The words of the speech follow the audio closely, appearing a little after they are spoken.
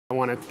I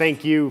want to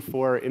thank you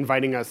for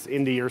inviting us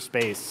into your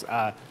space.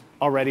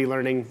 Already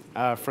learning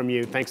from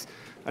you. Thanks.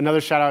 Another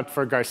shout out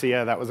for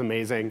Garcia. That was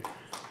amazing.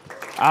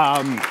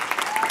 And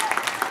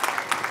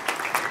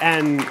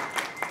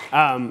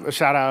a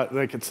shout out,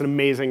 like it's an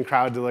amazing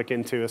crowd to look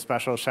into. A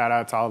special shout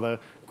out to all the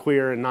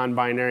queer and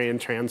non-binary and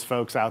trans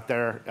folks out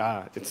there.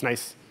 It's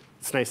nice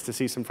to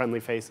see some friendly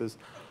faces.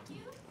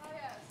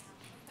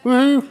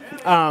 Woohoo!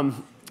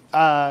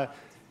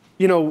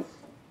 You know,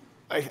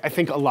 I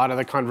think a lot of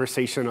the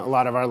conversation, a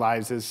lot of our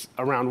lives is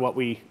around what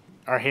we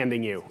are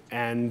handing you.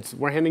 And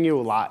we're handing you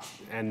a lot,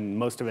 and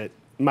much of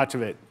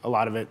it, a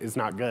lot of it is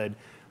not good.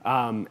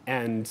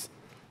 And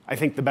I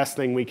think the best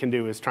thing we can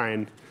do is try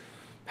and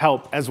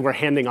help as we're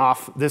handing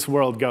off this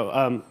world,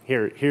 go,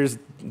 here's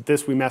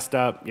this we messed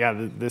up. Yeah,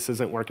 this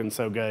isn't working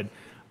so good.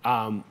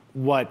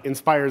 What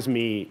inspires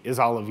me is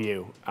all of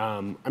you.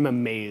 I'm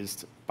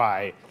amazed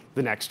by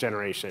the next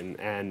generation.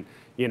 And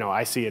you know,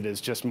 I see it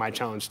as just my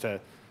challenge to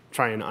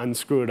try and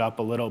unscrew it up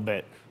a little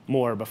bit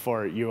more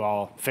before you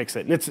all fix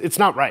it. And it's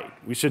not right.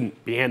 We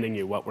shouldn't be handing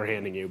you what we're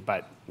handing you,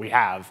 but we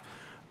have.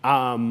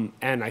 And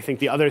I think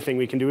the other thing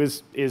we can do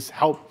is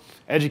help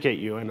educate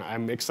you. And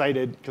I'm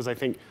excited because I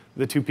think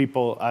the two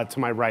people to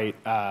my right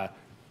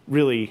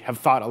really have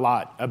thought a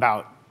lot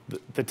about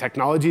the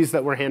technologies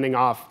that we're handing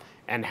off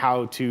and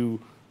how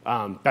to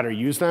better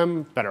use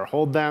them, better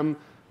hold them,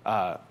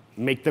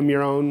 make them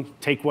your own,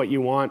 take what you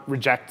want,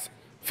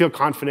 feel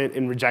confident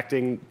in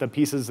rejecting the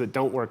pieces that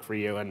don't work for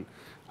you. And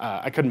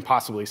I couldn't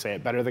possibly say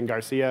it better than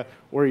Garcia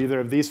or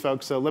either of these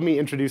folks. So let me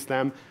introduce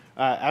them.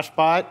 Ash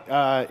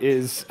Bhat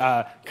is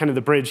kind of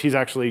the bridge. He's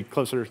actually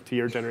closer to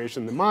your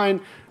generation than mine,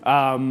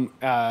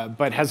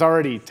 but has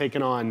already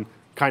taken on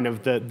kind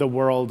of the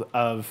world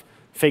of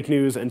fake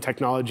news and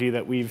technology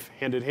that we've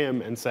handed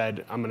him and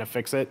said, I'm going to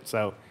fix it.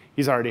 So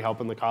he's already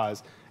helping the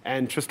cause.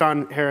 And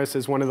Tristan Harris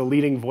is one of the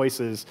leading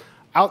voices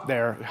out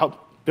there, helped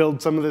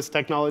build some of this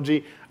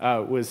technology,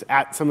 was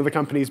at some of the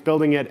companies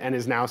building it, and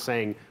is now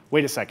saying,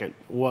 wait a second,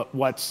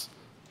 what's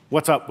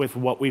up with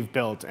what we've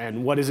built,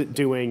 and what is it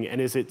doing, and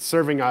is it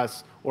serving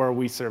us, or are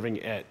we serving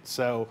it?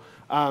 So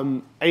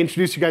I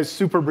introduced you guys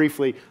super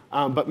briefly,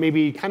 but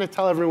maybe kind of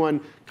tell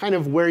everyone kind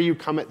of where you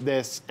come at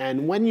this,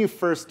 and when you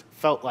first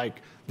felt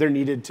like there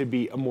needed to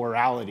be a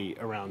morality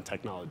around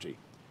technology.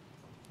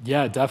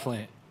 Yeah,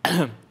 definitely.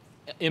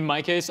 In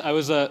my case,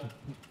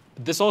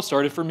 this all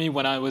started for me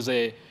when I was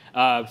a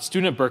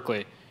student at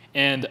Berkeley.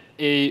 And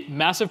a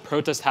massive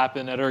protest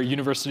happened at our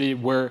university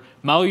where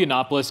Milo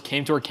Yiannopoulos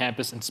came to our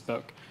campus and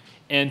spoke.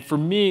 And for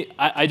me,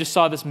 I just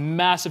saw this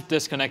massive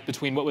disconnect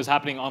between what was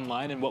happening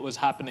online and what was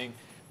happening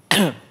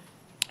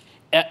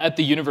at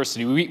the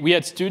university. We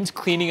had students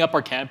cleaning up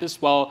our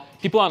campus while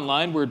people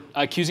online were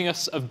accusing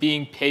us of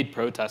being paid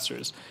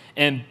protesters.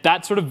 And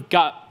that sort of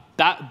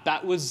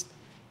that was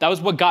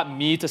what got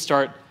me to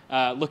start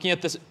looking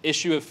at this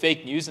issue of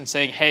fake news and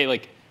saying, hey,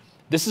 like,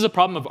 this is a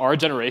problem of our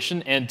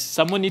generation, and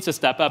someone needs to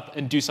step up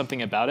and do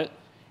something about it.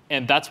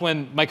 And that's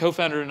when my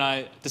co-founder and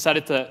I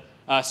decided to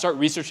start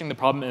researching the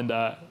problem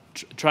and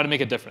try to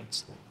make a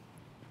difference.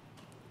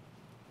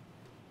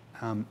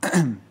 I'm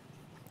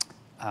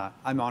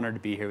honored to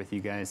be here with you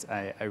guys.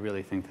 I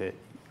really think that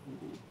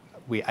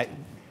we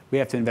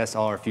have to invest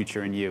all our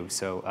future in you.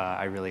 So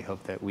I really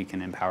hope that we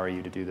can empower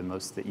you to do the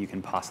most that you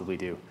can possibly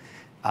do.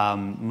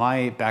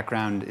 My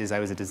background is I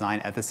was a design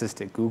ethicist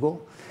at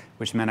Google,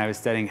 which meant I was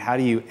studying how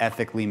do you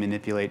ethically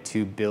manipulate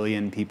 2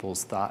 billion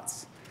people's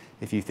thoughts.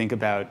 If you think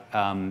about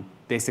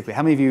basically,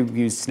 how many of you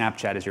use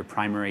Snapchat as your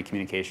primary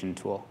communication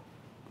tool?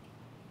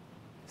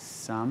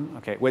 Some?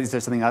 OK. Wait, is there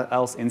something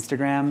else?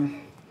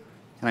 Instagram?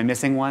 Am I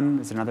missing one?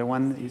 Is there another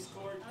one?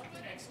 Discord,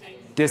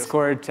 texting.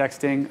 Discord,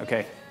 texting.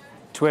 OK.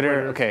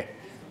 Twitter. OK.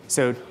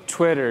 So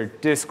Twitter,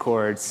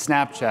 Discord,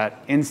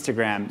 Snapchat,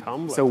 Instagram.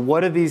 Tumblr. So what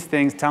do these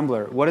things,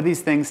 Tumblr, what do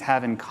these things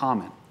have in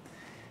common?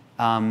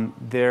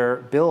 They're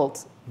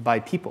built by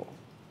people,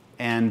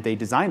 and they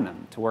design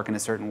them to work in a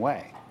certain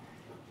way.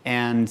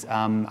 And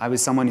I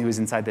was someone who was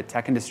inside the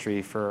tech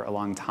industry for a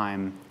long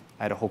time.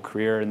 I had a whole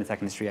career in the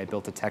tech industry. I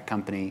built a tech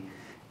company,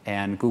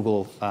 and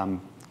Google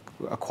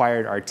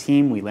acquired our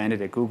team. We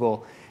landed at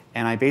Google,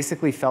 and I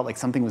basically felt like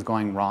something was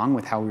going wrong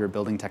with how we were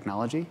building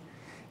technology,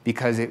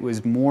 because it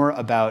was more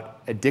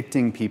about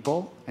addicting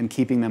people and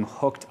keeping them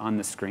hooked on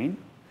the screen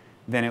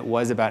than it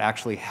was about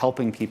actually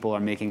helping people or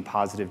making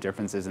positive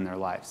differences in their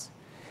lives.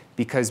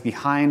 Because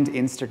behind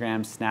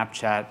Instagram,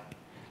 Snapchat,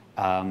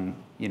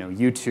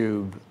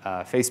 YouTube,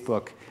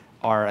 Facebook,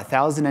 are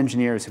 1,000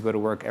 engineers who go to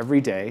work every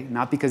day,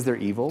 not because they're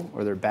evil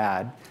or they're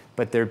bad,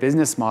 but their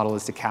business model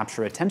is to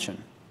capture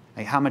attention.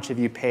 Like, how much have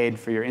you paid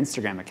for your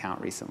Instagram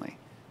account recently?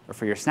 Or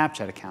for your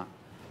Snapchat account?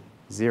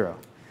 0.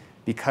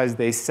 Because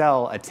they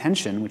sell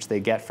attention, which they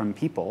get from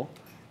people,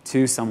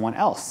 to someone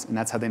else. And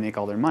that's how they make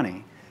all their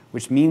money.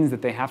 Which means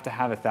that they have to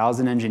have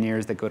 1,000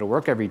 engineers that go to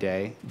work every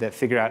day that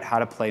figure out how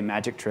to play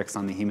magic tricks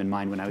on the human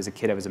mind. When I was a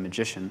kid, I was a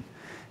magician.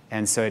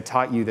 And so it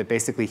taught you that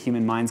basically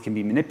human minds can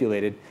be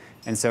manipulated.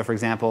 And so, for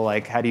example,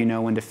 like, how do you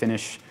know when to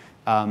finish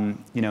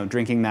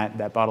drinking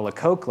that bottle of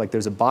Coke? Like,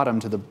 there's a bottom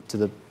to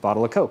the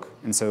bottle of Coke.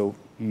 And so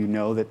you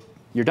know that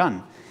you're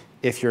done.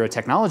 If you're a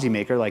technology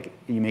maker, like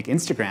you make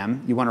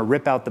Instagram, you want to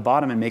rip out the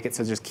bottom and make it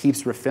so it just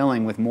keeps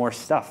refilling with more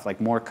stuff,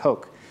 like more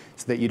Coke,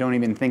 so that you don't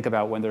even think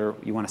about whether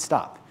you want to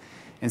stop.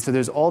 And so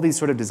there's all these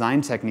sort of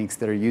design techniques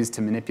that are used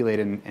to manipulate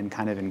and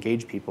kind of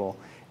engage people.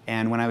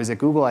 And when I was at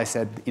Google, I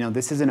said,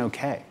 this isn't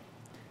OK.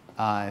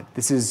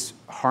 This is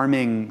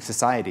harming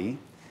society.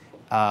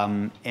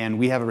 And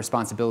we have a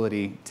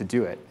responsibility to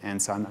do it.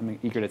 And so I'm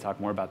eager to talk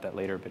more about that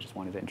later, but just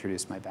wanted to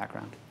introduce my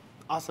background.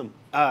 Awesome.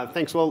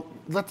 Thanks. Well,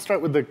 let's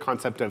start with the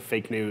concept of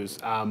fake news.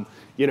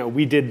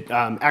 We did,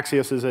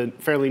 Axios is a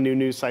fairly new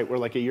news site. We're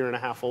like a year and a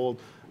half old.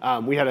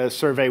 We had a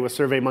survey with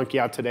SurveyMonkey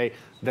out today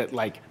that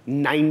like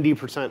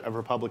 90% of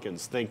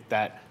Republicans think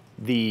that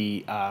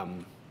the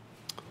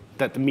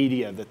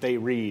media that they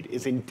read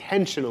is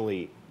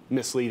intentionally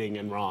misleading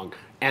and wrong.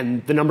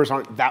 And the numbers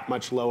aren't that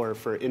much lower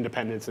for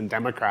independents and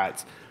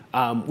Democrats.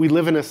 We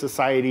live in a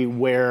society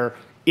where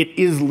it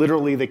is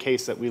literally the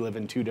case that we live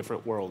in two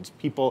different worlds.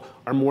 People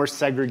are more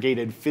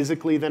segregated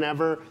physically than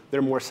ever.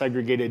 They're more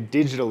segregated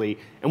digitally.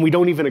 And we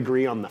don't even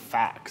agree on the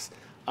facts.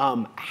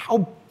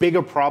 How big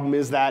a problem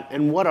is that?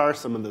 And what are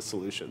some of the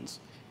solutions?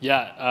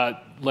 Yeah,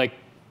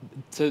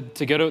 to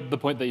go to the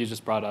point that you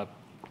just brought up,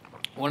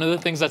 one of the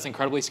things that's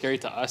incredibly scary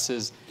to us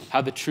is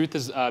how the truth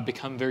has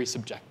become very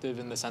subjective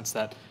in the sense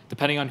that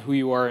depending on who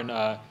you are and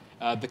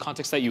the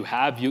context that you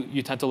have,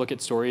 you tend to look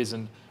at stories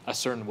in a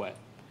certain way.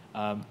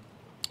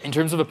 In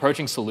terms of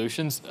approaching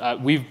solutions,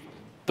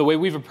 the way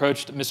we've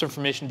approached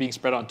misinformation being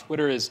spread on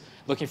Twitter is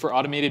looking for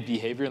automated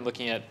behavior and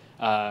looking at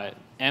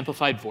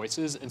amplified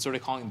voices and sort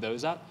of calling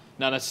those out.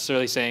 Not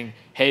necessarily saying,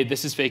 hey,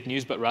 this is fake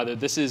news, but rather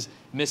this is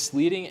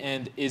misleading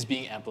and is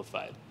being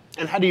amplified.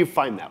 And how do you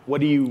find that?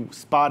 What are you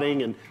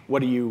spotting, and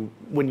when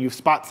you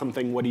spot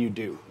something, what do you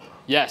do?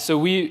 Yeah,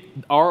 so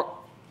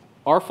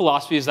our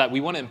philosophy is that we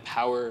want to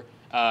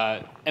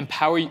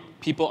empower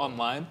people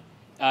online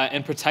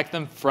and protect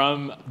them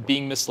from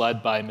being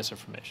misled by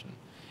misinformation.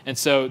 And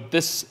so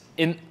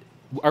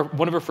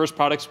one of our first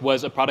products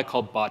was a product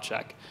called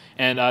BotCheck.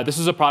 And this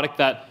was a product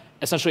that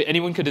essentially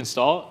anyone could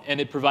install,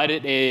 and it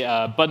provided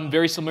a button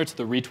very similar to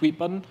the retweet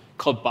button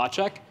called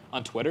BotCheck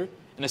on Twitter.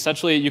 And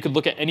essentially, you could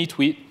look at any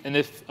tweet, and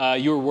if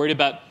you were worried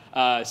about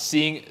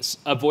seeing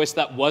a voice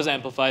that was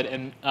amplified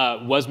and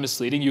was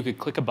misleading, you could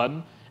click a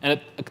button,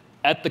 and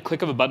at the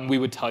click of a button, we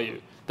would tell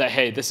you that,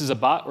 hey, this is a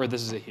bot or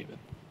this is a human.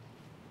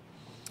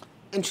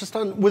 And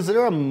Tristan, was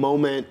there a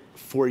moment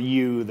for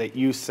you that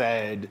you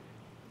said,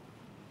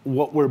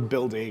 what we're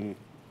building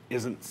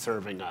isn't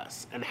serving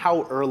us? And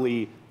how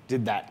early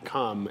did that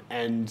come?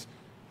 And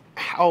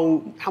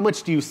how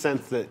much do you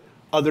sense that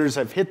others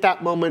have hit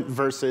that moment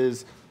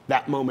versus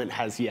that moment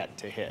has yet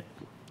to hit?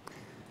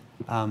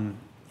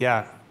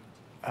 Yeah.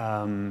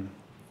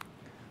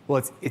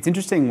 Well, it's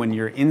interesting when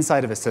you're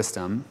inside of a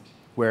system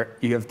where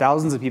you have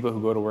thousands of people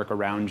who go to work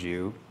around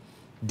you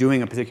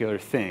doing a particular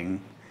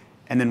thing,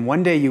 and then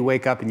one day you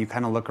wake up and you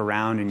kind of look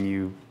around and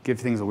you give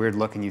things a weird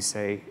look and you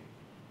say,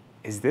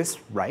 is this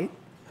right?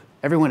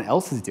 Everyone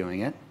else is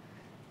doing it.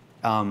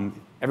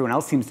 Everyone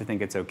else seems to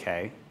think it's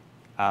OK.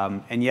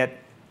 And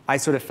yet, I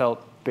sort of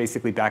felt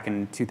basically back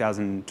in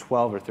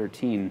 2012 or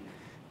 13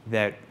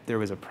 that there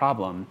was a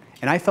problem.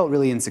 And I felt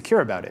really insecure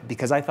about it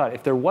because I thought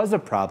if there was a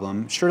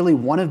problem, surely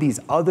one of these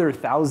other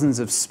thousands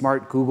of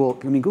smart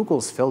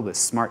Google's filled with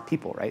smart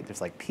people, right?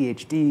 There's like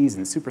PhDs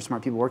and super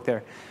smart people work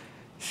there.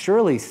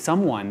 Surely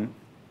someone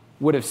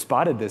would have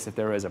spotted this if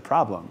there was a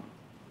problem.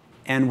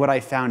 And what I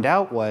found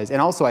out was,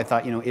 and also I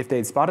thought, if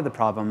they'd spotted the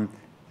problem,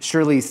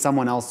 surely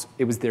someone else,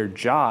 it was their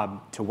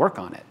job to work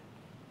on it,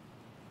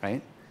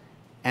 right?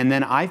 And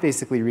then I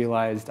basically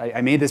realized,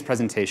 I made this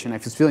presentation. I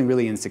was feeling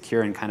really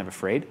insecure and kind of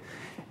afraid.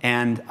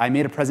 And I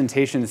made a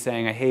presentation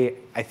saying, hey,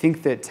 I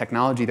think that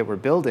technology that we're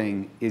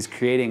building is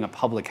creating a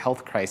public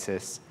health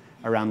crisis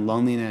around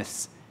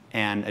loneliness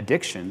and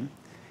addiction.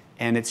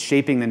 And it's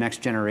shaping the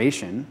next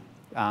generation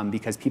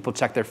because people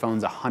check their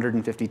phones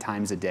 150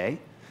 times a day.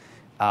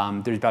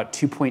 There's about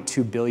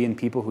 2.2 billion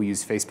people who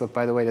use Facebook,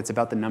 by the way. That's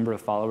about the number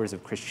of followers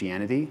of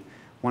Christianity.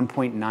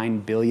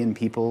 1.9 billion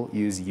people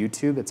use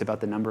YouTube. It's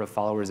about the number of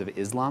followers of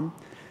Islam.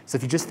 So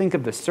if you just think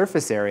of the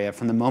surface area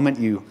from the moment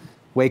you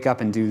wake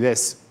up and do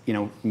this,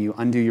 you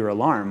undo your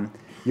alarm,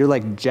 you're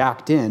like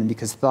jacked in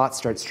because thoughts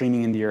start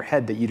streaming into your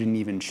head that you didn't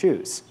even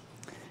choose.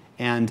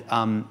 And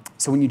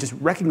so when you just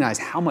recognize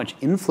how much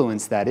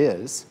influence that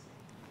is,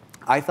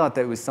 I thought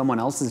that it was someone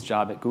else's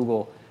job at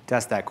Google to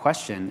ask that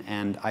question.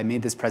 And I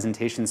made this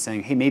presentation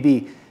saying, hey,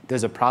 maybe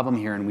there's a problem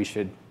here and we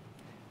should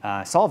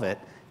solve it.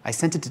 I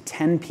sent it to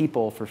 10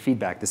 people for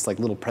feedback, this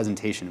little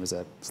presentation. It was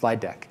a slide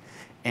deck.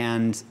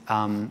 And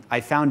I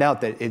found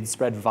out that it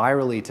spread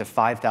virally to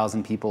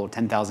 5,000 people,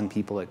 10,000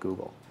 people at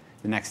Google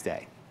the next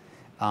day.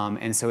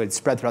 And so it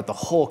spread throughout the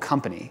whole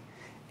company.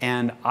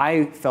 And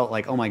I felt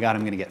like, oh my God,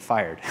 I'm going to get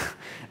fired.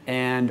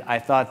 And I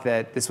thought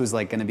that this was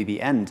going to be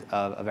the end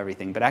of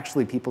everything. But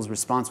actually, people's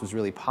response was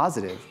really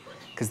positive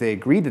because they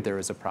agreed that there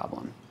was a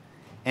problem.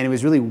 And it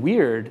was really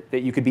weird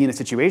that you could be in a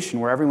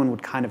situation where everyone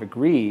would kind of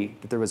agree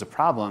that there was a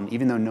problem,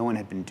 even though no one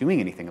had been doing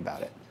anything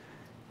about it.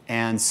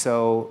 And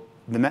so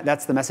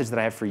that's the message that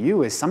I have for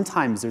you is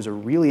sometimes there's a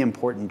really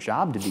important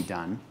job to be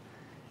done.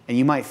 And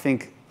you might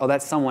think, oh,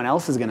 that someone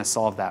else is going to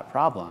solve that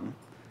problem.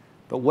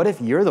 But what if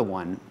you're the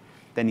one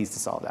that needs to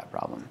solve that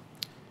problem?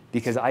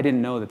 Because I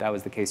didn't know that that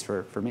was the case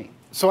for me.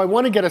 So I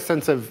want to get a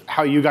sense of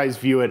how you guys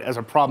view it as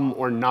a problem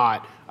or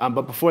not.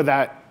 But before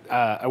that,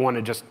 I want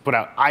to just put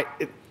out,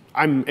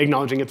 I'm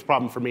acknowledging it's a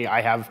problem for me.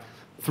 I have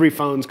 3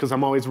 phones because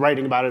I'm always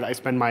writing about it. I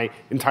spend my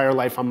entire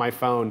life on my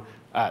phone.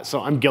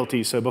 So I'm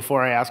guilty. So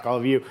before I ask all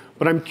of you,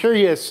 but I'm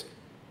curious,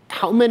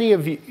 how many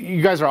of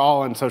you guys are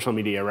all on social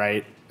media,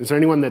 right? Is there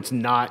anyone that's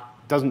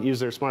doesn't use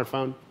their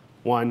smartphone?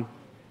 One?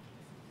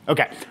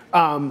 Okay.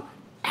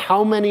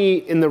 How many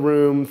in the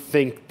room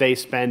think they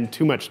spend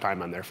too much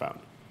time on their phone?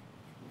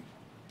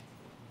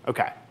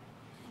 Okay.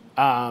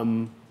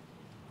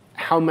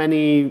 How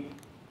many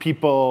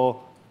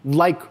people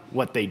like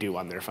what they do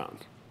on their phone?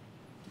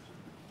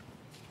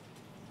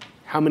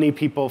 How many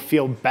people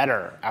feel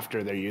better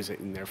after they're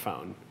using their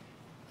phone?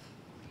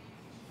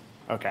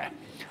 Okay.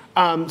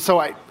 So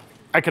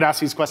I could ask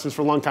these questions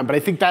for a long time, but I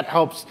think that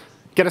helps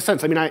get a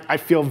sense. I mean, I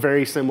feel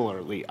very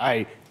similarly.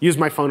 I use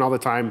my phone all the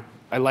time.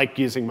 I like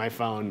using my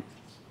phone.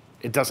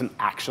 It doesn't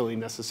actually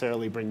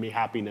necessarily bring me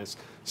happiness.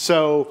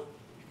 So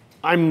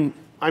I'm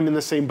in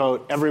the same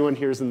boat. Everyone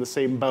here is in the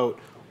same boat.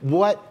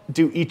 What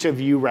do each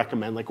of you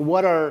recommend? Like,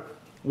 what are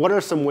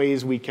some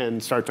ways we can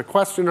start to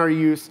question our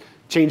use,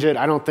 change it?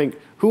 I don't think,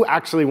 who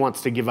actually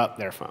wants to give up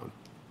their phone?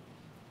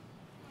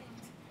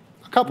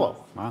 A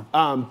couple.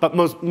 Wow. But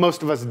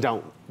most of us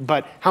don't.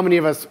 But how many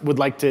of us would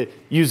like to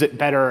use it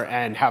better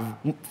and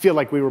feel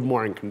like we were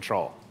more in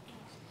control?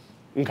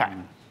 Okay.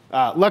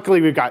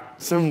 Luckily, we've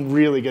got some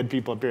really good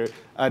people up here.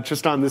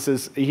 Tristan,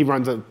 he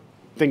runs a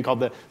thing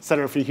called the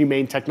Center for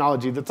Humane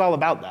Technology that's all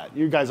about that.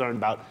 You guys aren't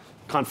about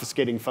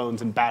confiscating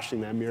phones and bashing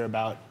them. You're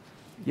about...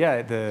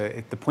 Yeah,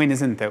 the point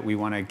isn't that we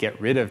want to get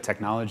rid of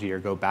technology or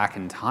go back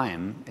in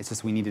time. It's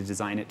just we need to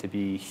design it to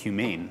be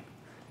humane.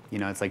 You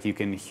know, it's like you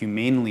can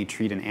humanely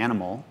treat an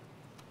animal,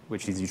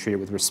 which is you treat it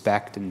with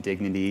respect and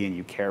dignity, and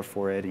you care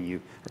for it, and you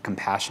are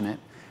compassionate.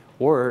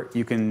 Or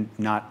you can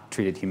not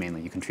treat it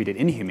humanely. You can treat it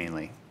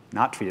inhumanely,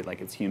 not treat it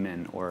like it's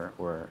human or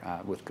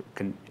with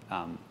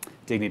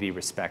dignity,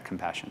 respect,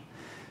 compassion.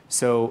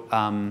 So,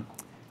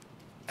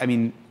 I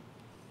mean,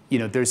 you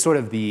know, there's sort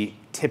of the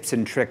tips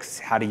and tricks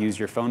how to use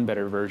your phone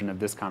better version of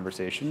this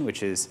conversation,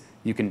 which is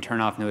you can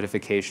turn off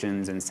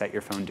notifications and set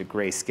your phone to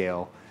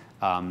grayscale.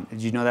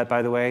 Did you know that,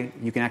 by the way?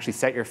 You can actually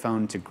set your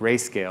phone to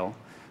grayscale,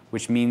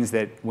 which means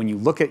that when you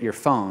look at your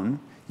phone,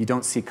 you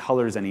don't see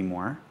colors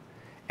anymore.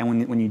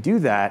 And when you do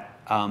that,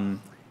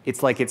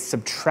 it's like it's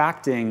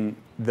subtracting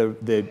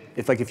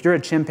it's like if you're a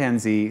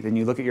chimpanzee, then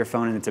you look at your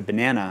phone and it's a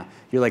banana,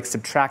 you're like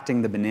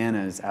subtracting the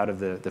bananas out of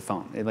the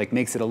phone. It like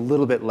makes it a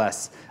little bit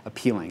less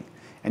appealing.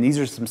 And these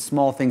are some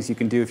small things you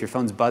can do. If your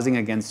phone's buzzing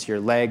against your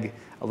leg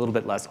a little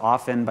bit less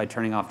often by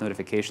turning off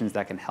notifications,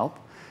 that can help.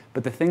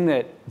 But the thing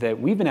that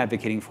we've been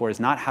advocating for is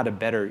not how to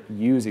better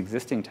use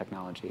existing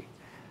technology.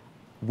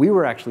 We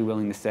were actually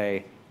willing to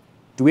say,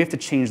 do we have to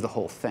change the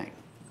whole thing?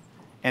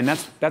 And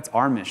that's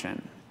our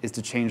mission, is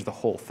to change the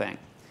whole thing.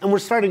 And we're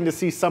starting to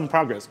see some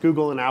progress.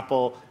 Google and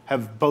Apple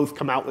have both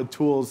come out with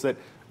tools that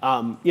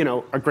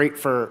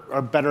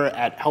are better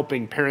at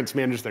helping parents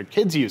manage their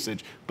kids'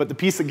 usage. But the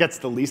piece that gets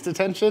the least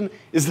attention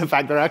is the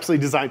fact they're actually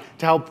designed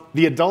to help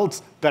the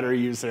adults better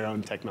use their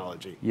own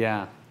technology.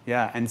 Yeah.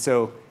 And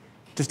so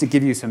just to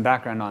give you some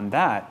background on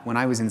that, when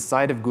I was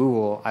inside of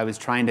Google, I was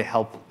trying to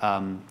help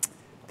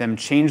them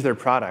change their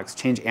products,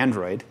 change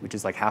Android, which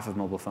is like half of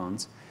mobile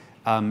phones,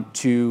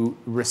 to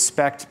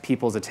respect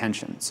people's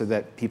attention so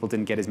that people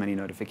didn't get as many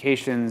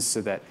notifications,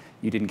 so that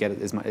you didn't get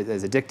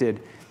as addicted,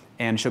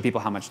 and show people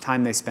how much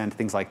time they spent,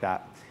 things like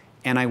that.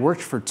 And I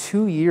worked for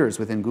 2 years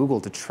within Google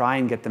to try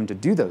and get them to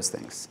do those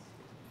things.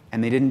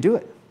 And they didn't do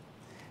it.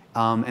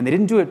 And they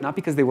didn't do it not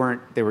because they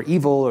were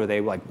evil or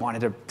they like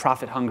wanted to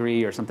profit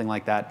hungry or something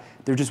like that.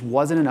 There just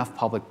wasn't enough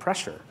public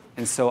pressure.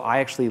 And so I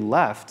actually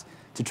left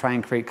to try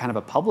and create kind of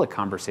a public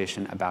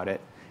conversation about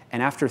it.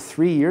 And after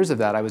 3 years of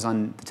that, I was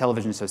on the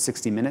television show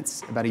 60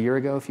 Minutes about a year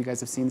ago, if you guys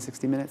have seen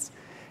 60 Minutes.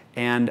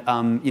 And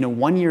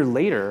 1 year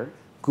later,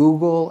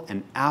 Google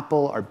and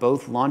Apple are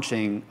both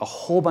launching a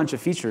whole bunch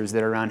of features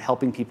that are around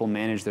helping people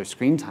manage their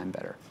screen time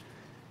better.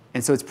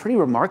 And so it's pretty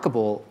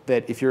remarkable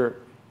that if you're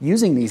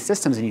using these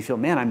systems and you feel,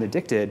 man, I'm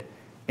addicted,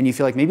 and you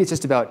feel like maybe it's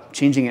just about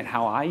changing it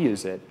how I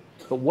use it,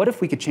 but what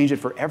if we could change it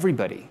for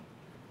everybody,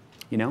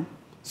 you know?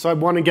 So I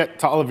want to get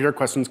to all of your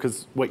questions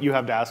because what you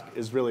have to ask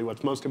is really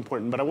what's most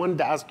important. But I wanted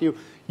to ask you,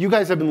 you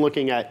guys have been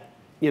looking at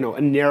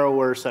a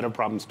narrower set of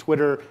problems,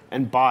 Twitter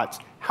and bots.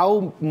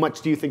 How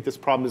much do you think this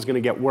problem is going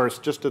to get worse?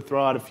 Just to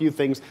throw out a few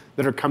things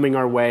that are coming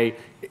our way.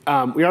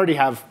 We already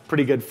have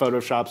pretty good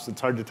Photoshops.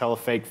 It's hard to tell a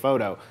fake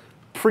photo.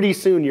 Pretty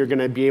soon, you're going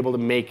to be able to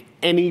make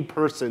any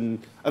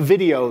person a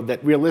video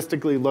that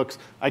realistically looks.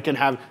 I can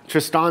have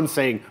Tristan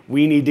saying,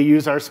 we need to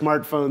use our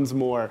smartphones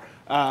more.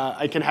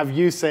 I can have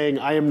you saying,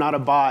 I am not a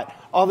bot.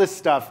 All this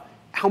stuff.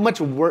 How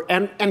much work,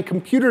 and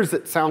computers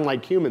that sound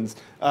like humans.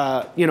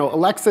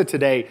 Alexa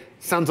today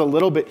sounds a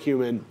little bit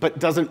human, but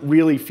doesn't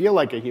really feel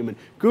like a human.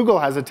 Google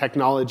has a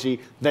technology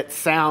that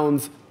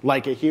sounds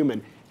like a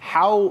human.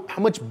 How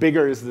much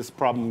bigger is this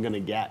problem going to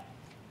get?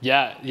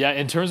 Yeah.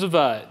 In terms of,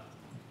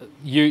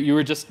 you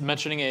were just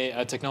mentioning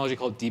a technology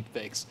called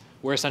deepfakes,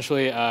 where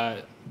essentially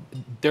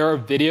there are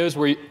videos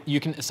where you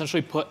can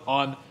essentially put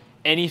on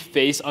any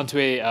face onto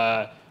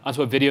a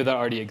video that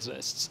already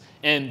exists.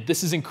 And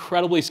this is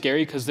incredibly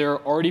scary because there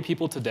are already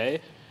people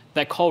today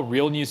that call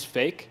real news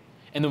fake.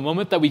 And the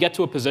moment that we get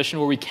to a position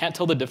where we can't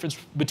tell the difference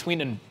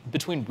between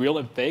real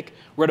and fake,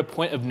 we're at a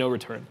point of no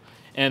return.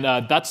 And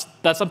that's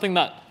something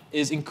that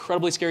is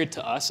incredibly scary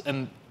to us.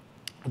 And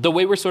the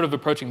way we're sort of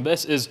approaching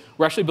this is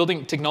we're actually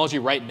building technology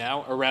right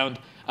now around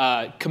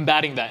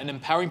combating that and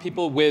empowering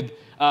people with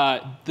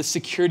the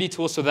security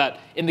tools so that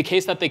in the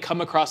case that they come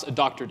across a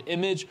doctored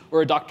image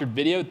or a doctored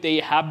video,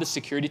 they have the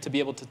security to be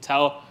able to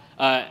tell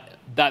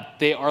that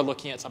they are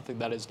looking at something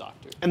that is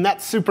doctored. And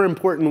that's super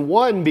important,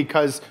 one,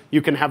 because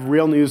you can have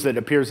real news that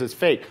appears as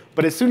fake.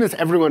 But as soon as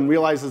everyone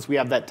realizes we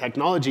have that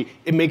technology,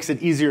 it makes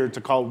it easier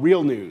to call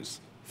real news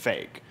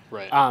fake.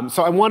 Right.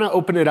 So I want to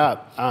open it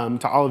up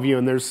to all of you.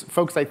 And there's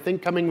folks, I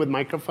think, coming with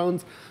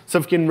microphones. So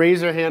if you can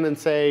raise your hand and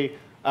say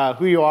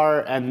who you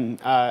are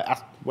and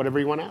ask whatever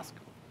you want to ask.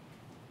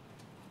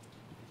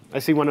 I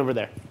see one over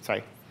there.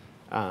 Sorry.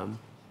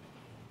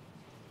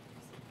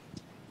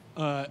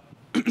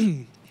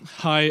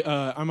 Hi,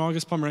 I'm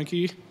August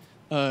Pomerenke.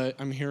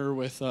 I'm here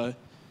with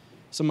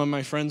some of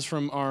my friends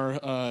from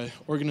our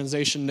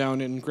organization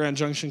down in Grand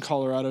Junction,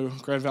 Colorado,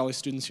 Grand Valley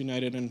Students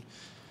United, and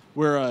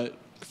we're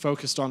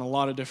focused on a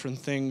lot of different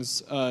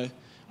things. I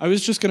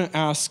was just going to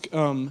ask,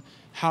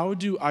 how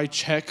do I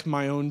check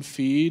my own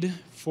feed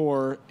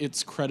for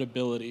its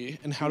credibility,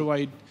 and how do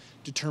I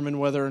determine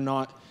whether or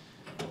not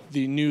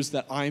the news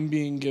that I'm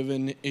being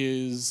given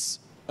is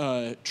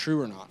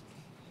true or not?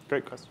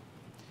 Great question.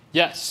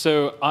 Yeah,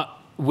 so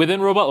within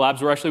RoBhat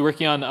Labs, we're actually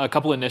working on a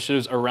couple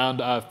initiatives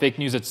around fake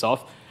news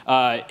itself.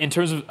 In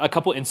terms of a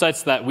couple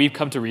insights that we've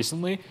come to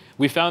recently,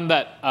 we found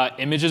that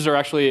images are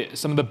actually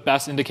some of the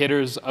best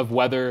indicators of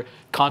whether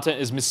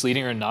content is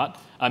misleading or not.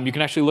 You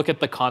can actually look at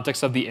the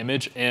context of the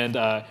image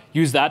and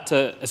use that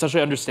to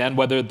essentially understand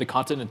whether the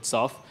content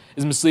itself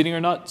is misleading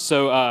or not.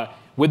 So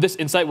with this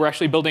insight, we're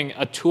actually building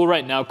a tool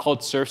right now called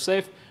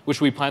SurfSafe,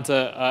 which we plan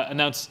to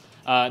announce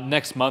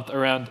next month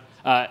around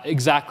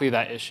exactly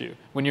that issue.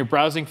 When you're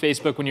browsing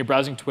Facebook, when you're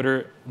browsing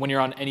Twitter, when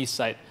you're on any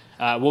site,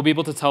 we'll be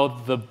able to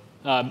tell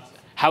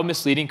how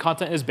misleading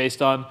content is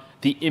based on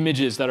the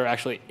images that are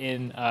actually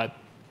in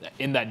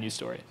that news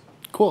story.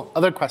 Cool.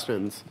 Other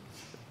questions?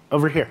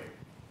 Over here.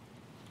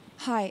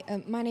 Hi,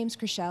 my name's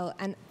Chriselle,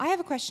 and I have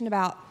a question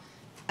about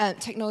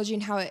technology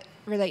and how it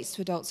relates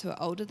to adults who are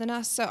older than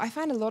us. So I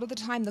find a lot of the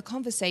time the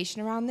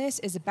conversation around this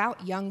is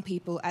about young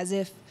people as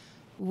if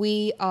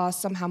we are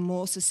somehow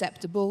more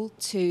susceptible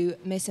to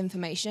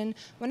misinformation,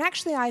 when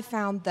actually I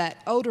found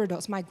that older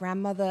adults, my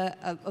grandmother,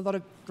 a lot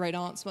of great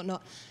aunts,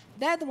 whatnot,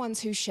 they're the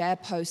ones who share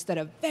posts that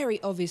are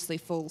very obviously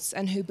false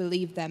and who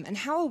believe them. And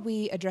how are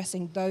we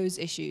addressing those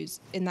issues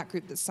in that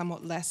group that's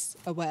somewhat less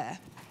aware?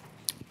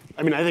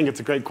 I mean, I think it's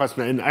a great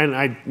question,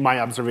 and my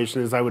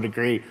observation is I would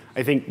agree.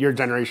 I think your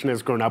generation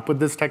has grown up with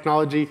this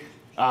technology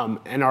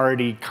and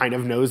already kind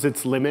of knows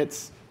its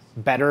limits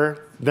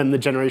better than the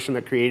generation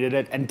that created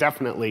it, and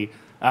definitely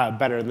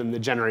better than the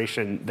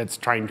generation that's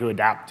trying to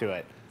adapt to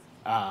it.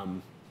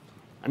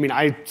 I mean,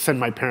 I send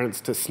my parents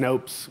to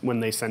Snopes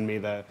when they send me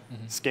the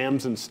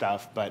scams and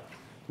stuff, but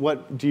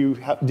what do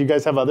you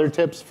guys have other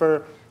tips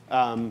for,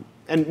 and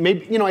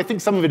maybe, I think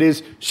some of it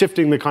is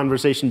shifting the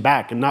conversation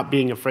back and not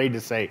being afraid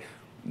to say,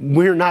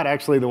 we're not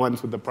actually the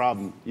ones with the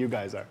problem, you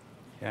guys are.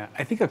 Yeah,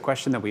 I think a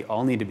question that we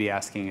all need to be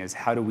asking is,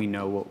 how do we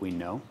know what we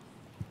know?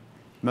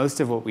 Most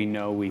of what we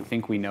know, we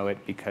think we know it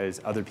because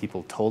other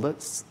people told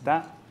us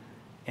that.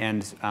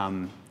 And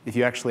if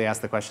you actually ask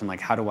the question,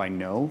 like, how do I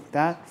know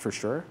that for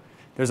sure?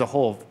 There's a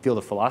whole field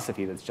of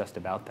philosophy that's just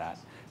about that.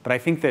 But I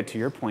think that, to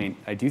your point,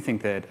 I do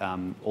think that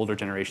older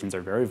generations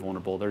are very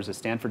vulnerable. There's a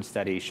Stanford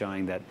study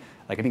showing that,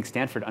 like, I think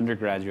Stanford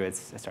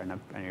undergraduates, sorry,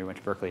 I know you went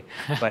to Berkeley,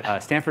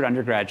 but Stanford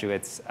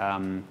undergraduates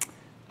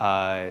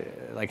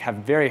like have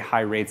very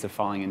high rates of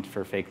falling in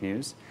for fake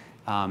news.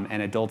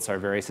 And adults are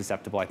very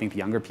susceptible. I think the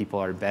younger people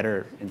are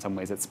better in some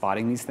ways at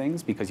spotting these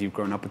things because you've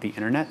grown up with the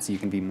internet, so you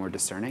can be more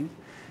discerning.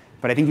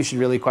 But I think you should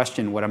really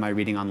question, what am I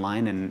reading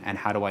online, and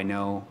how do I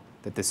know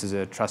that this is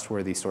a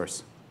trustworthy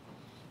source?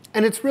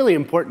 And it's really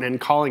important in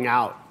calling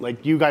out.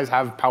 Like, you guys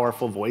have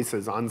powerful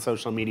voices on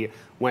social media.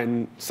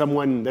 When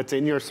someone that's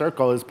in your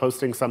circle is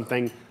posting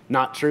something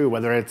not true,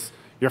 whether it's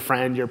your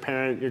friend, your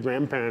parent, your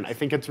grandparent, I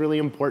think it's really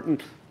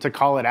important to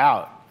call it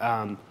out.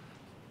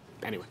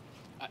 Anyway.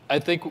 I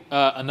think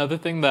another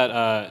thing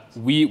that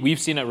we've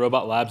seen at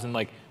RoBhat Labs, and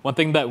like one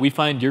thing that we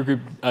find your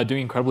group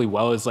doing incredibly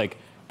well, is like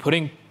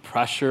putting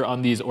pressure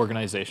on these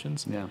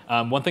organizations.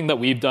 Yeah. One thing that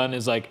we've done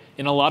is, like,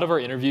 in a lot of our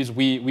interviews,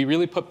 we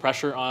really put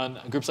pressure on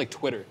groups like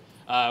Twitter,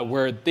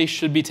 where they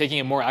should be taking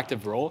a more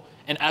active role.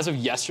 And as of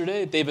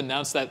yesterday, they've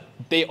announced that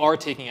they are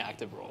taking an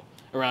active role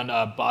around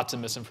bots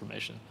and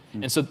misinformation.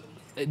 And so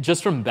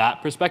just from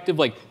that perspective,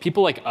 like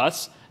people like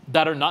us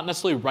that are not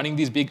necessarily running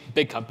these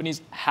big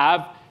companies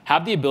have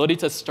the ability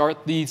to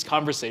start these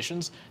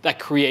conversations that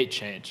create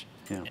change.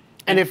 Yeah.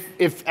 And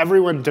if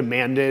everyone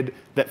demanded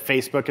that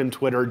Facebook and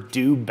Twitter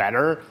do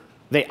better,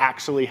 they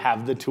actually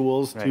have the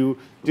tools to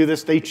do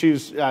this. They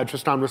choose,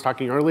 Tristan was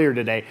talking earlier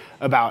today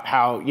about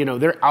how,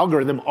 their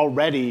algorithm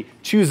already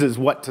chooses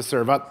what to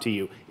serve up to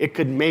you. It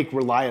could make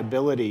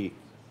reliability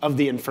of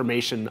the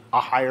information a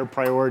higher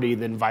priority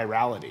than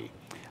virality.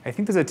 I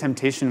think there's a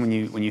temptation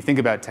when you think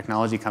about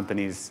technology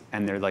companies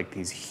and they're like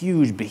these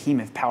huge,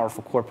 behemoth,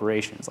 powerful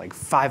corporations, like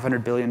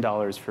 $500 billion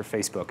for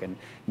Facebook and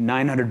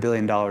 $900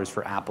 billion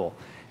for Apple.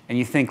 And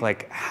you think,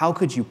 like, how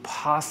could you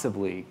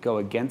possibly go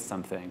against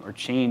something or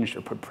change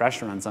or put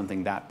pressure on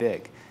something that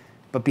big?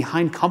 But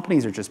behind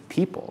companies are just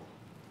people.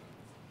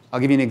 I'll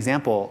give you an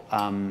example.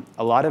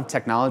 A lot of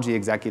technology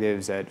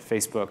executives at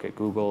Facebook, at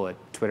Google, at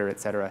Twitter,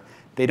 et cetera,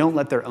 they don't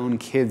let their own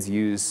kids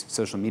use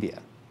social media.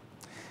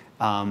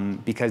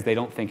 Because they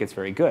don't think it's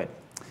very good.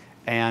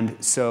 And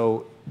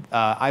so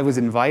I was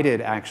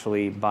invited,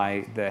 actually,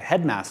 by the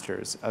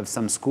headmasters of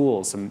some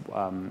schools,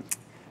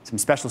 some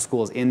special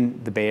schools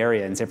in the Bay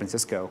Area in San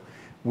Francisco,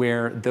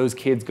 where those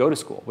kids go to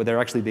school, where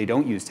they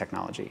don't use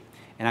technology.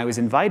 And I was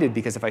invited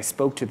because if I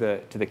spoke to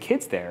the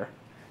kids there,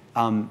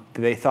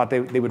 they thought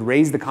they would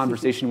raise the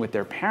conversation with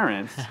their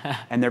parents,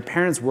 and their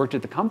parents worked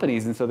at the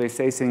companies, and so they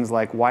say things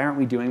like, "Why aren't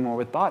we doing more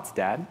with bots,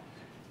 Dad?"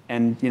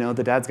 And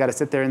the dad's got to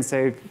sit there and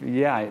say,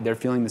 yeah, they're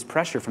feeling this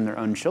pressure from their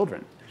own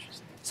children.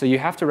 So you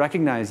have to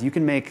recognize you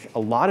can make a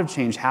lot of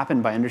change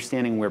happen by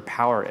understanding where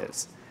power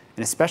is.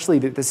 And especially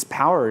that this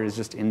power is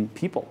just in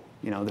people,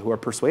 who are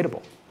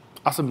persuadable.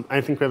 Awesome. I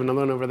think we have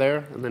another one over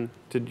there. And then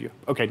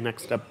okay,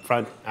 next up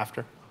front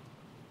after.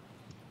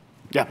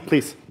 Yeah,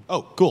 please.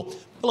 Oh, cool.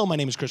 Hello, my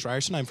name is Chris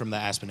Ryerson. I'm from the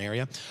Aspen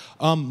area.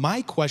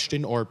 My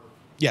question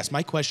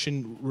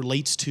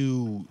relates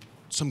to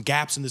some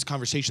gaps in this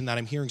conversation that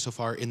I'm hearing so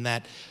far, in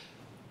that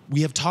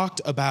we have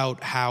talked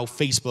about how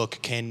Facebook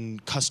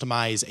can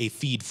customize a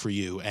feed for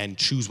you and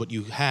choose what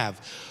you have.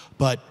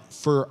 But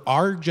for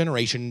our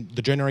generation,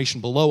 the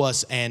generation below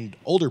us and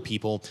older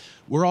people,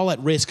 we're all at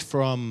risk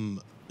from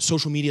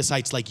social media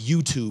sites like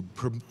YouTube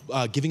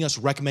giving us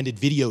recommended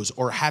videos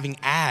or having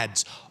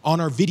ads on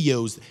our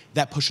videos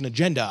that push an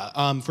agenda.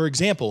 For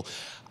example,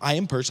 I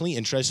am personally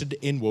interested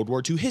in World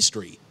War II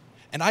history,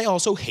 and I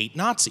also hate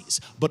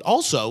Nazis, but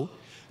also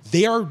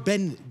there have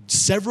been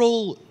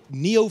several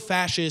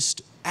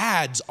neo-fascist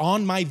ads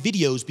on my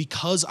videos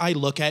because I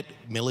look at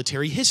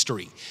military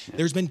history.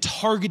 There's been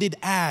targeted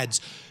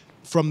ads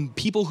from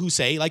people who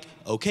say, like,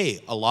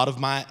 okay, a lot of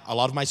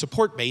my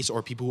support base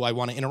or people who I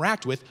want to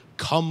interact with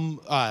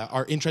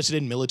are interested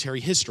in military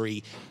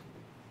history.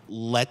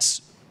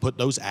 Let's put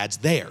those ads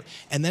there.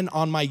 And then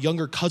on my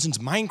younger cousin's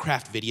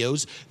Minecraft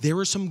videos, there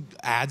were some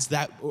ads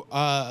that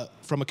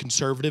from a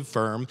conservative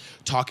firm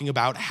talking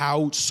about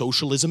how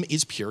socialism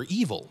is pure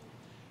evil.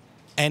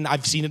 And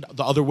I've seen it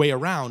the other way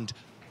around.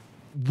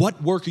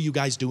 What work are you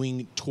guys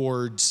doing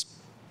towards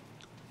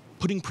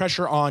putting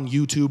pressure on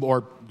YouTube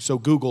or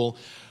Google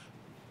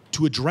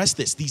to address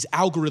these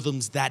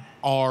algorithms that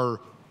are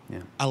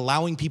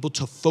allowing people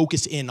to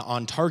focus in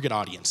on target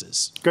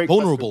audiences,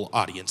 vulnerable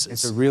audiences?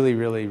 It's a really,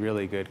 really,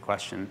 really good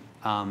question.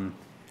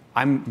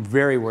 I'm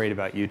very worried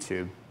about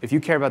YouTube. If you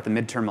care about the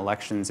midterm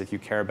elections, if you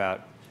care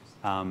about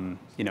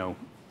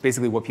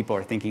basically what people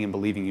are thinking and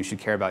believing, you should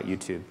care about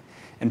YouTube.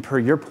 And per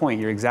your point,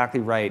 you're exactly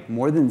right.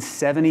 More than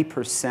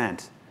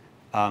 70%,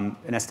 an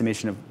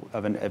estimation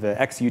of an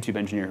ex-YouTube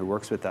engineer who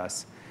works with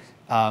us,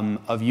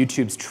 of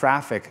YouTube's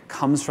traffic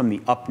comes from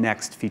the up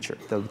next feature,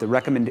 the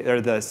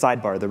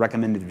sidebar, the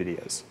recommended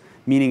videos.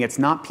 Meaning it's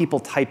not people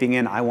typing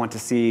in, I want to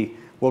see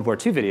World War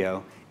II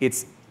video.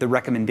 It's the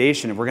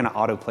recommendation of, we're going to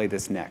autoplay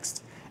this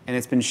next. And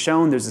it's been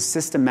shown there's a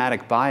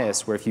systematic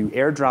bias where if you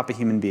airdrop a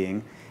human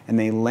being and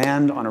they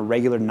land on a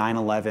regular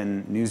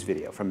 9/11 news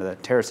video from the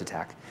terrorist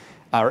attack,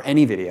 or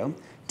any video,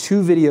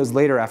 2 videos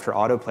later after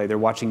autoplay, they're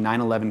watching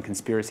 9/11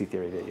 conspiracy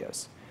theory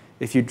videos.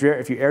 If you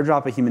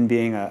airdrop a human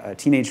being, a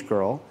teenage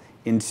girl,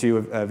 into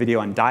a video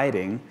on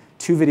dieting,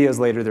 2 videos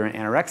later, they're in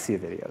anorexia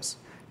videos.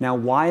 Now,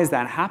 why is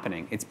that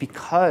happening? It's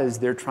because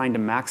they're trying to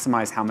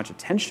maximize how much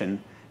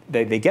attention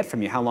they get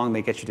from you, how long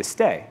they get you to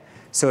stay.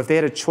 So if they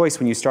had a choice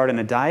when you start in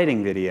a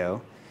dieting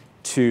video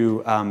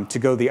to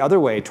go the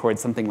other way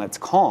towards something that's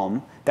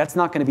calm, that's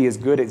not going to be as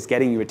good as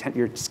getting you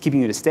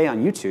keeping you to stay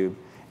on YouTube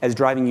as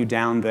driving you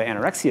down the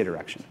anorexia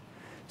direction.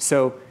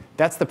 So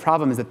that's the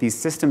problem, is that these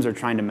systems are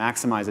trying to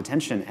maximize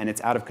attention, and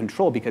it's out of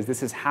control because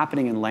this is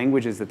happening in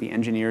languages that the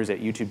engineers at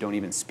YouTube don't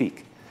even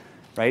speak,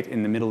 right?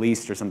 In the Middle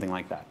East or something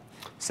like that.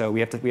 So we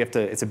have to,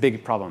 it's a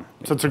big problem.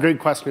 So it's a great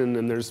question,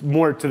 and there's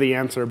more to the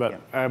answer,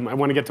 but I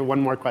want to get to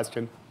one more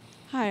question.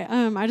 Hi,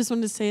 I just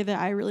wanted to say that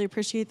I really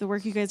appreciate the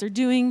work you guys are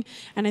doing,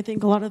 and I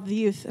think a lot of the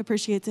youth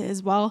appreciates it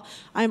as well.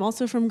 I'm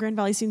also from Grand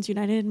Valley Students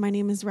United. My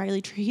name is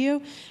Riley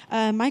Trujillo.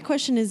 My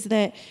question is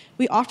that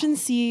we often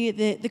see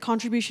that the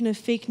contribution of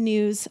fake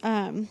news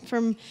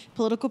from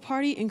political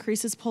party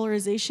increases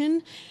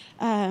polarization.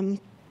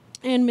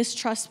 and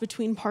mistrust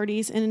between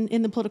parties and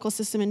in the political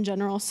system in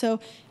general. So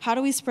how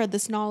do we spread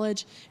this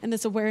knowledge and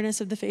this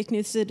awareness of the fake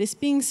news that is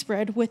being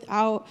spread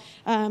without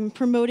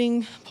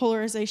promoting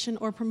polarization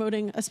or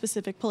promoting a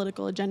specific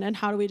political agenda, and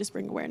how do we just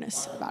bring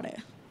awareness about it?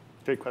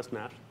 Great question,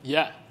 Ash.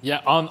 Yeah.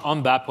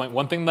 On that point,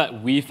 one thing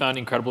that we found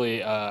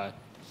incredibly, or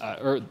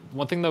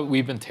one thing that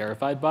we've been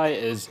terrified by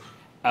is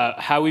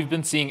how we've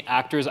been seeing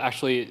actors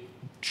actually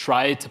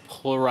try to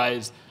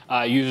polarize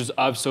users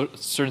of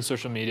certain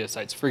social media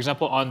sites. For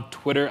example, on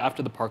Twitter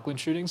after the Parkland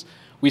shootings,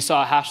 we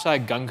saw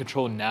hashtag gun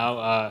control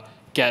now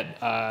get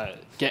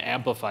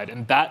amplified.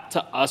 And that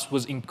to us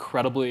was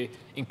incredibly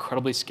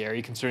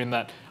scary, considering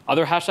that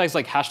other hashtags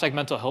like hashtag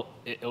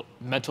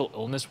mental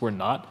illness were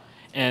not.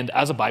 And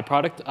as a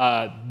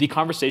byproduct, the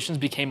conversations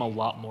became a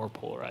lot more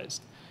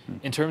polarized.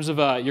 In terms of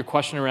your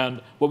question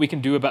around what we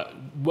can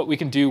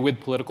do with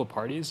political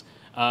parties,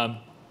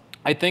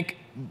 I think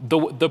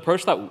the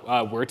approach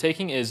that we're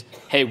taking is,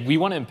 hey, we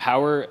want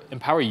to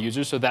empower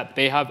users so that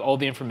they have all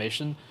the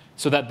information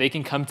so that they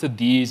can come to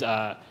these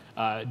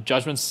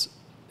judgments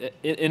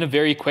in a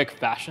very quick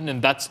fashion,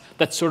 and that's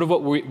sort of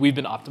what we've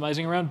been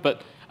optimizing around.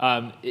 But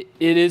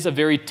it is a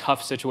very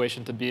tough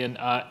situation to be in,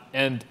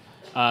 and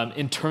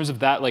in terms of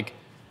that, like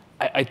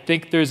I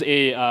think there's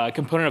a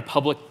component of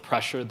public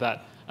pressure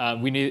that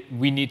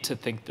we need to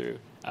think through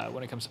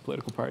when it comes to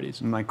political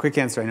parties. My quick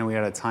answer, I know we're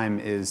out of time,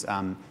 is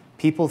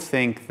people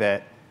think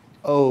that,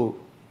 oh,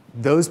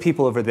 those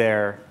people over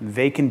there,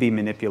 they can be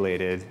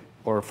manipulated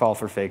or fall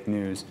for fake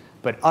news,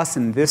 but us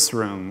in this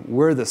room,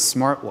 we're the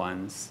smart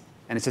ones,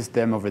 and it's just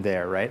them over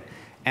there, right?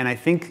 And I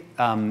think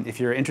if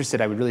you're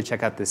interested, I would really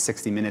check out this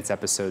 60 Minutes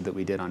episode that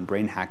we did on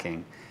brain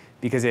hacking,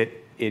 because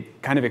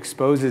it kind of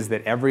exposes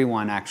that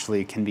everyone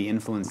actually can be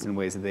influenced in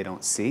ways that they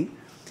don't see.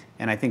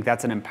 And I think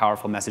that's an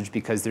powerful message,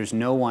 because there's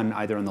no one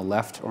either on the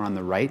left or on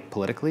the right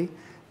politically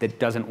that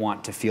doesn't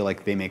want to feel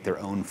like they make their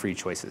own free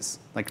choices.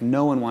 Like,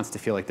 no one wants to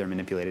feel like they're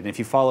manipulated. And if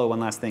you follow one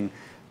last thing,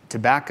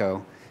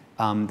 tobacco,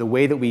 the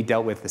way that we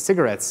dealt with the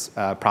cigarettes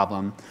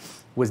problem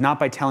was not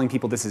by telling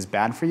people this is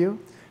bad for you.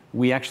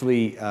 We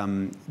actually,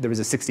 there was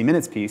a 60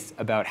 Minutes piece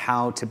about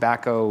how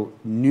tobacco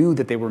knew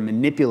that they were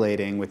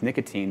manipulating with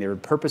nicotine. They were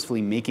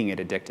purposefully making it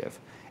addictive.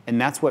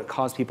 And that's what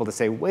caused people to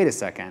say, wait a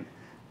second,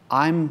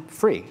 I'm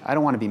free. I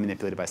don't want to be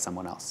manipulated by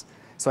someone else.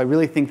 So I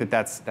really think that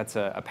that's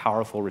a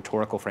powerful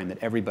rhetorical frame that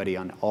everybody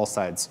on all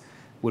sides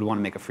would want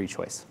to make a free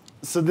choice.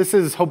 So this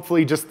is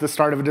hopefully just the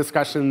start of a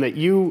discussion that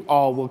you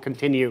all will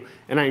continue,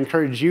 and I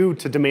encourage you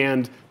to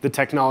demand the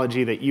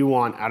technology that you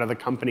want out of the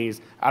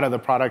companies, out of the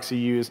products you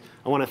use.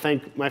 I want to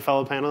thank my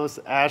fellow panelists,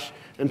 Ash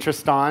and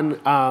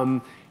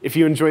Tristan. If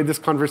you enjoyed this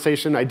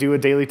conversation, I do a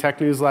daily tech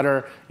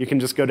newsletter. You can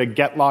just go to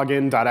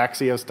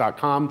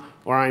getlogin.axios.com,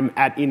 or I'm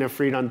at Ina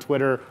Fried on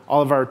Twitter.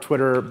 All of our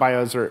Twitter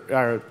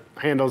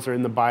handles are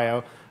in the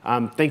bio.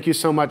 Thank you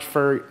so much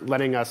for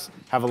letting us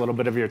have a little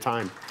bit of your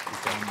time.